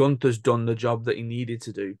Gunther's done the job that he needed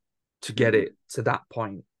to do to get Mm. it to that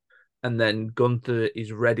point. And then Gunther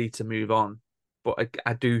is ready to move on. But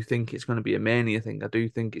I do think it's going to be a Mania thing. I do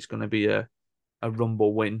think it's going to be a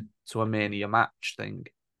Rumble win to a Mania match thing.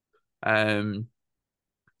 Um,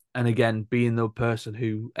 and again, being the person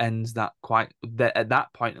who ends at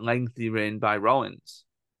that point lengthy reign by Rollins.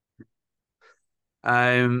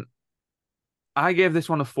 Um, I gave this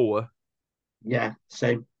one a 4, Yeah.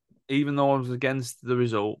 Same. even though I was against the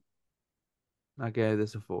result. I gave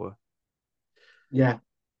this a 4. Yeah.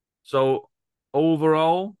 So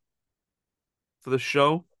overall for the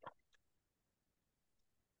show,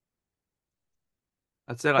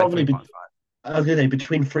 I'd say like Probably. 3.5. I was gonna say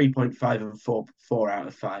between 3.5 and 4 out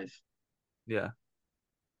of 5. Yeah.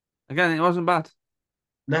 Again, it wasn't bad.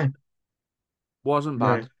 No. Wasn't No.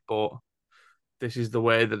 bad, but this is the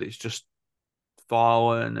way that it's just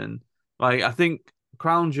fallen. And like I think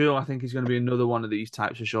Crown Jewel, I think is going to be another one of these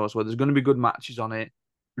types of shows where there's going to be good matches on it.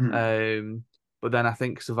 Mm. Um, But then I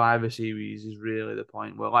think Survivor Series is really the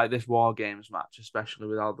point where, like this War Games match, especially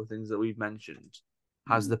with all the things that we've mentioned,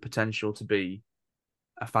 has Mm, the potential to be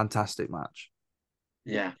a fantastic match.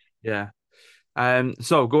 yeah, Yeah.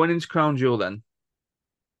 So going into Crown Jewel then.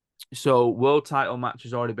 So world title match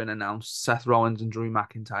has already been announced. Seth Rollins and Drew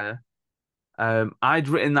McIntyre. I'd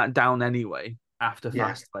written that down anyway after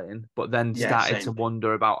yeah, Fastlane, but then yeah, started to same.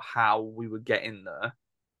 wonder about how we would get in there.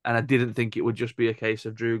 And I didn't think it would just be a case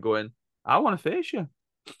of Drew going, I want to face you.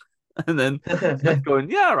 And then Seth going,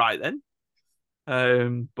 yeah, right then.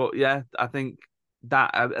 But yeah, I think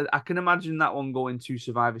that I can imagine that one going to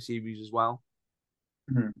Survivor Series as well.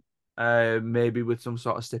 Mm, Maybe with some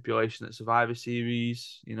sort of stipulation at Survivor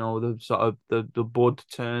Series, the sort of the bud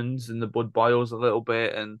turns and the bud boils a little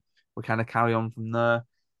bit, and we kind of carry on from there.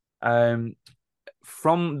 Um,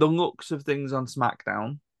 from the looks of things on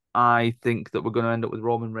SmackDown, I think that we're going to end up with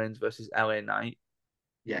Roman Reigns versus LA Knight.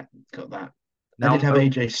 yeah, got that. I did Now, have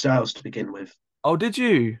AJ Styles to begin with. oh, did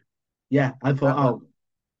you? Yeah, I thought, Uh, oh,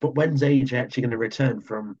 but when's AJ actually going to return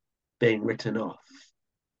from being written off?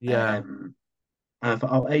 yeah, Um, and I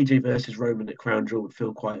thought, oh, AJ versus Roman at Crown Jewel would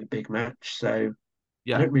feel quite a big match. So I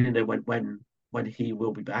yeah, don't really know when he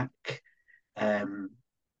will be back. Um,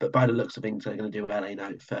 but by the looks of things, they're going to do LA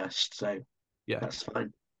Knight first, so yeah. that's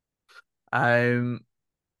fine. Um,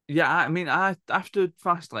 yeah. I mean, I after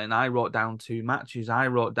Fastlane, I wrote down two matches. I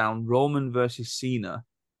wrote down Roman versus Cena,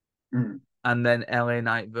 Mm, and then LA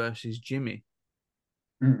Knight versus Jimmy.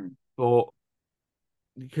 mm, But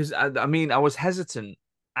because I mean, I was hesitant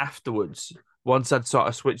afterwards once I'd sort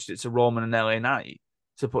of switched it to Roman and LA Knight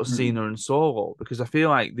to put mm. Cena and Solo because I feel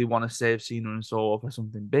like they want to save Cena and Solo for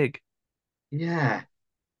something big. Yeah,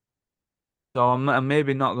 So I'm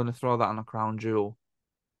maybe not going to throw that on a crown jewel.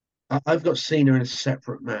 I've got Cena in a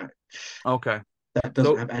separate match Okay. that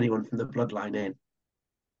doesn't So, have anyone from the bloodline in.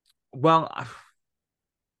 well,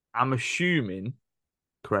 I'm assuming,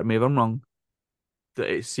 correct me if I'm wrong, that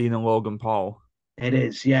it's Cena Logan Paul. It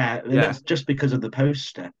is, yeah, and Yeah. that's just because of the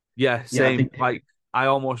poster. Yeah, Yeah, I same. think Like, I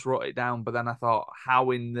almost wrote it down, but then I thought,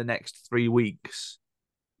 how in the next 3 weeks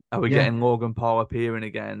are we yeah, getting Logan Paul appearing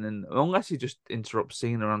again? And unless he just interrupts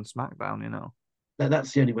Cena on SmackDown.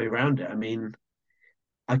 that's the only way around it. I mean,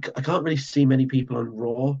 I can't really see many people on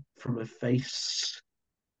Raw from a face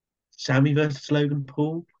Sammy versus Logan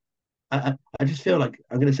Paul. I just feel like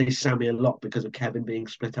I'm going to say Sammy a lot because of Kevin being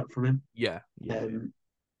split up from him. Yeah, yeah, yeah. Um,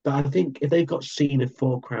 but I think if they've got Cena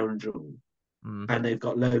for Crown Jewel Mm. and they've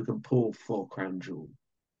got Logan Paul for Crown Jewel,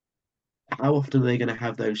 how often are they going to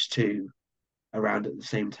have those two around at the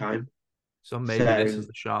same time? So maybe this So is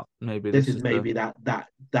the shot. Maybe this this is is the maybe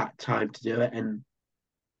that time to do it. And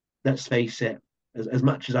let's face it, as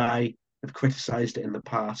much as I have criticised it in the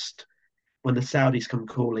past, when the Saudis come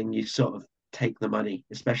calling, you sort of take the money,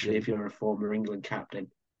 especially yeah, if you're a former England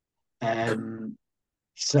captain. Um,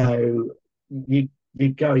 so you you're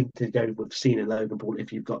going to go with Cena Logan Paul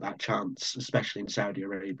if you've got that chance, especially in Saudi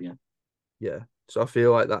Arabia. yeah. So I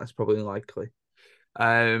feel like that's probably likely.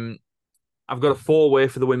 Um, I've got a four-way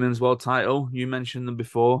for the women's world title. You mentioned them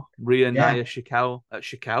before: Rhea, Yeah, Nia, Raquel, and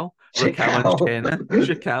Chical.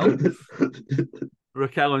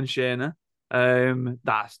 Raquel and Shayna.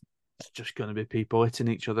 That's just going to be people hitting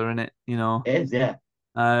each other in it, It is, yeah,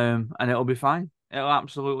 And it'll be fine. It'll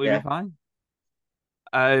absolutely be yeah. fine.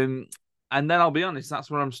 Um, and then I'll be honest, that's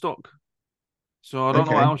where I'm stuck. So I don't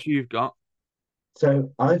know what Okay, else you've got.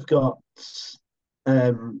 so I've got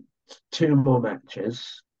um, two more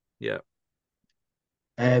matches. Yeah.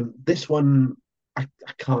 This one I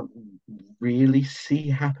can't really see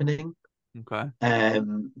happening. Okay.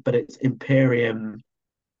 But it's Imperium,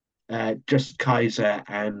 just Kaiser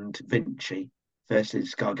and Vinci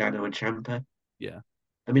versus Gargano and Champa. Yeah.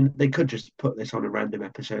 I mean, they could just put this on a random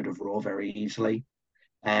episode of Raw very easily.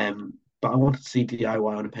 But I wanted to see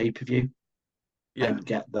DIY on a pay per view Yeah. and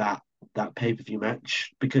get that pay per view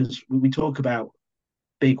match because we talk about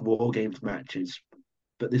big War Games matches,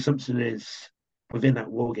 but the assumption is within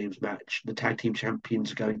that War Games match, the tag team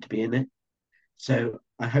champions are going to be in it. So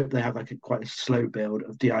I hope they have like quite a slow build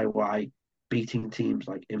of DIY beating teams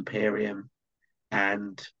like Imperium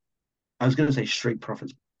and I was going to say Street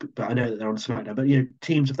Profits, but I know that they're on SmackDown. But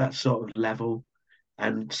teams of that sort of level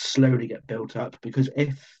and slowly get built up because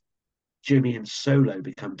if Jimmy and Solo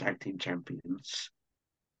become tag team champions,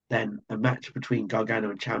 then a match between Gargano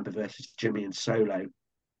and Ciampa versus Jimmy and Solo,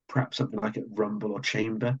 perhaps something like at Rumble or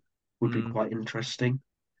Chamber, would be Mm. quite interesting.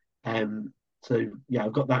 So yeah,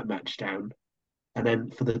 I've got that match down. And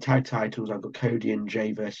then for the tag titles, I've got Cody and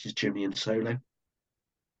Jay versus Jimmy and Solo.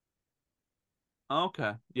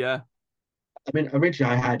 Okay. Yeah. I mean,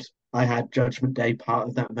 originally I had Judgment Day part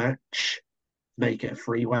of that match, make it a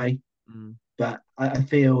freeway. Mm, But I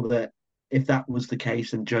feel that if that was the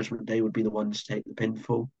case, then Judgment Day would be the ones to take the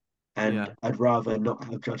pinfall. And yeah. I'd rather not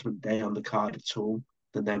have Judgment Day on the card at all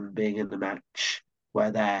than them being in the match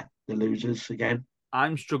where they're the losers again.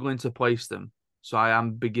 I'm struggling to place them. So I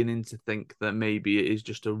am beginning to think that maybe it is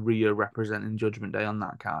just a Rhea representing Judgment Day on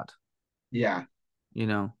that card. Yeah, You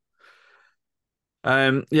know.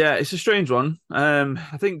 Yeah, it's a strange one.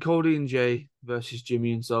 I think Cody and Jay versus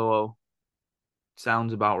Jimmy and Solo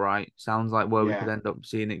sounds about right. Sounds like where we could yeah, end up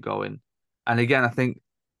seeing it going. And again, I think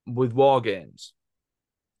with war games,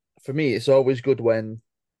 for me, it's always good when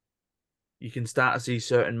you can start to see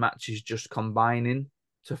certain matches just combining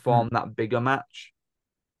to form mm, that bigger match.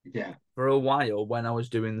 yeah, For a while, when I was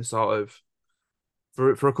doing the sort of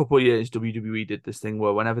for a couple of years, WWE did this thing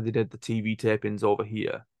where whenever they did the TV tapings over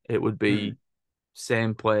here, it would mm, be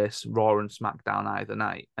same place, Raw and SmackDown either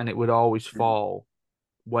night, and it would always mm, fall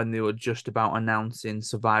when they were just about announcing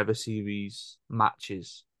Survivor Series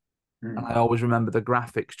matches. And mm, I always remember the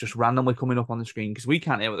graphics just randomly coming up on the screen because we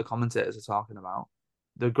can't hear what the commentators are talking about.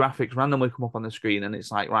 The graphics randomly come up on the screen, and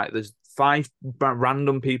it's like, right, there's five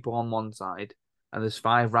random people on one side, and there's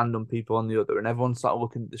five random people on the other, and everyone's sort of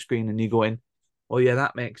looking at the screen, and you're going, "Oh yeah,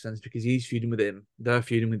 that makes sense because he's feuding with him, they're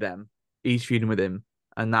feuding with them, he's feuding with him,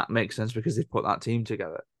 and that makes sense because they've put that team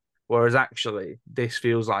together." Whereas actually, this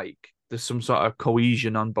feels like there's some sort of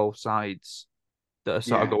cohesion on both sides that are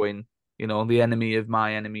sort of yeah, going, the enemy of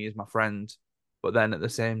my enemy is my friend. But then at the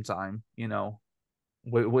same time,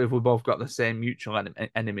 if we both got the same mutual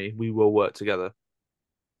enemy, we will work together.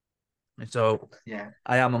 And so yeah,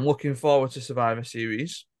 I'm looking forward to Survivor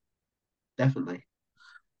Series. definitely.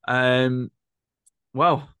 Um,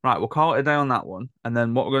 Well, right, we'll call it a day on that one. And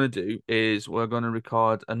then what we're going to do is we're going to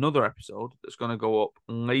record another episode that's going to go up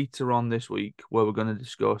later on this week where we're going to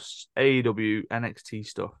discuss AEW NXT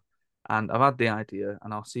stuff. And I've had the idea,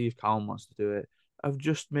 and I'll see if Callum wants to do it, of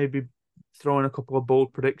just maybe throwing a couple of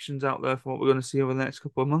bold predictions out there for what we're going to see over the next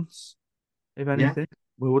couple of months, if Yeah, anything.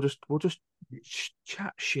 We'll just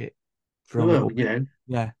chat shit for a well, little bit.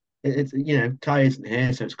 Yeah. it's Ty isn't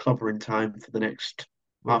here, so it's clobbering time for the next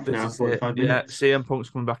Well, half an this hour, is it. 45 Yeah, minutes. CM Punk's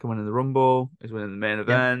coming back and winning the Rumble. He's winning the main Yep,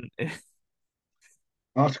 event.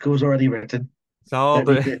 article's already written. It's all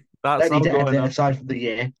Don't need the to that's don't need all to going edit on. aside from the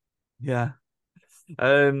year. Yeah.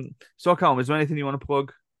 So Calm, is there anything you want to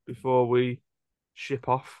plug before we ship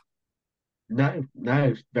off? No,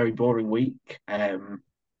 no, very boring week.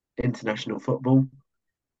 International football.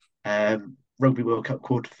 Rugby World Cup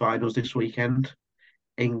quarterfinals this weekend.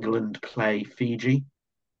 England play Fiji.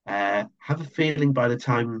 Have a feeling by the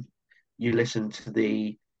time you listen to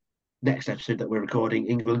the next episode that we're recording,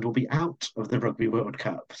 England will be out of the Rugby World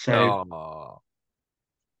Cup. So Oh,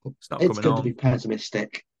 it's not it's coming good to be home.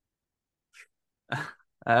 pessimistic.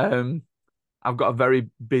 Um, I've got a very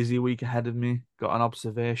busy week ahead of me. Got an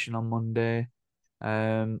observation on Monday.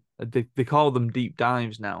 They call them deep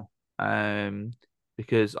dives now.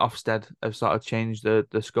 Because Ofsted have sort of changed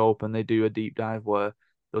the scope and they do a deep dive where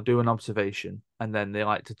they'll do an observation and then they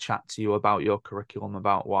like to chat to you about your curriculum,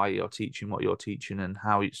 about why you're teaching what you're teaching and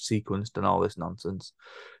how it's sequenced and all this nonsense.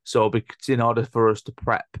 So, because in order for us to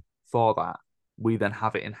prep for that, we then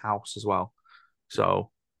have it in house as well. So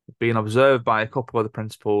being observed by a couple of the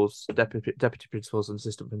principals, deputy principals, and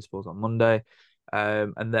assistant principals on Monday.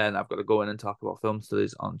 And then I've got to go in and talk about film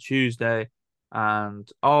studies on Tuesday, and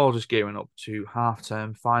all just gearing up to half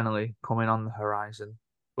term finally coming on the horizon.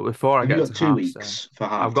 But before I Have you get got to two half term, weeks for I've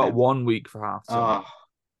half got term? 1 week for half term.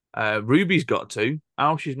 Ah, Ruby's got two.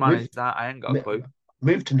 How she's move, managed that, I ain't got a mo- clue.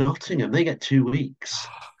 move to Nottingham. They get 2 weeks.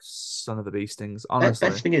 Son of the bee stings, honestly.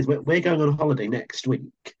 Best thing is, we're going on holiday next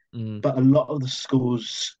week, Mm. but a lot of the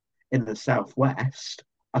schools in the southwest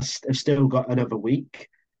have still got another week.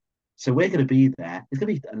 So we're going to be there. It's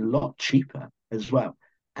going to be a lot cheaper as well,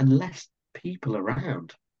 and less people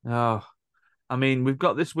around. Oh, I mean, we've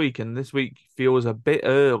got this week, and this week feels a bit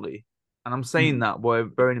early. And I'm saying Mm, that, we're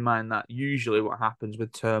bearing in mind that usually what happens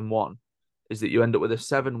with term one is that you end up with a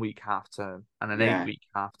 7 week half term and an eight yeah, week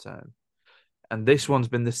half term. And this one's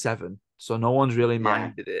been the seven. So no one's really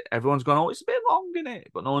yeah, minded it. Everyone's gone, oh, it's a bit long in it,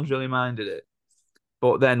 but no one's really minded it.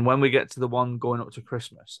 But then when we get to the one going up to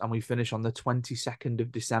Christmas and we finish on the 22nd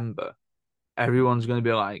of December, everyone's going to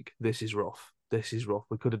be like, this is rough. This is rough.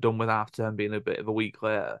 We could have done with half term being a bit of a week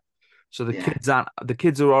later. So yeah, the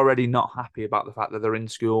kids are already not happy about the fact that they're in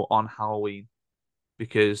school on Halloween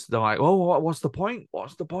because they're like, oh, what's the point?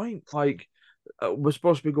 What's the point? Like, we're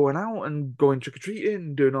supposed to be going out and going trick or treating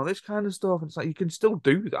and doing all this kind of stuff. And it's like you can still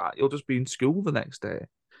do that. You'll just be in school the next day.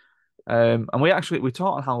 And we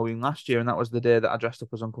taught on Halloween last year, and that was the day that I dressed up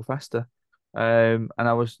as Uncle Fester. And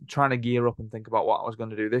I was trying to gear up and think about what I was going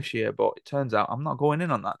to do this year, but it turns out I'm not going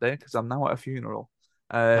in on that day because I'm now at a funeral.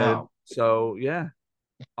 Oh, So yeah,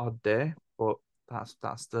 odd day, but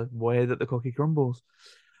that's the way that the cookie crumbles.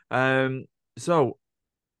 Um, so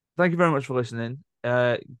thank you very much for listening.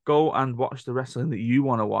 Go and watch the wrestling that you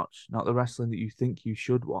want to watch, not the wrestling that you think you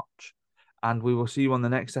should watch. And we will see you on the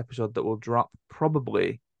next episode that will drop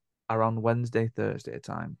probably around Wednesday, Thursday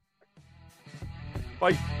time.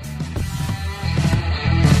 Bye.